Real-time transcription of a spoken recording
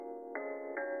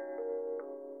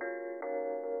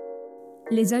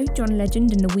Lizzo, John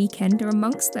Legend and The Weeknd are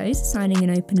amongst those signing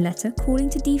an open letter calling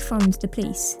to defund the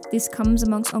police. This comes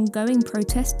amongst ongoing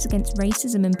protests against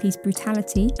racism and police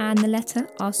brutality, and the letter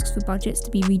asks for budgets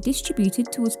to be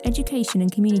redistributed towards education and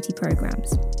community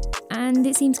programmes. And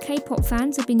it seems K-pop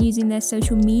fans have been using their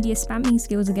social media spamming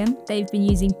skills again. They've been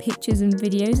using pictures and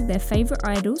videos of their favourite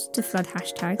idols to flood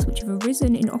hashtags which have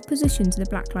arisen in opposition to the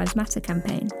Black Lives Matter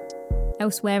campaign.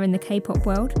 Elsewhere in the K-pop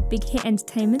world, Big Hit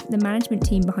Entertainment, the management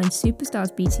team behind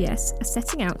Superstars BTS, are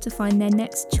setting out to find their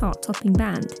next chart-topping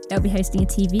band. They'll be hosting a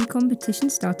TV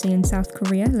competition starting in South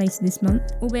Korea later this month,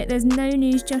 albeit there's no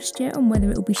news just yet on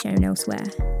whether it will be shown elsewhere.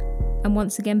 And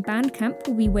once again, Bandcamp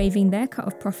will be waiving their cut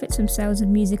of profits from sales of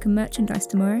music and merchandise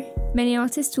tomorrow. Many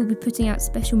artists will be putting out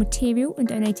special material and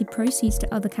donated proceeds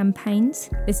to other campaigns.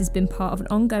 This has been part of an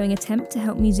ongoing attempt to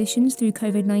help musicians through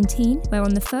COVID-19, where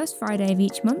on the first Friday of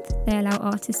each month, they allow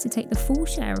artists to take the full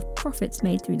share of profits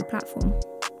made through the platform.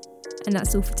 And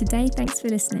that's all for today. Thanks for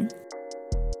listening.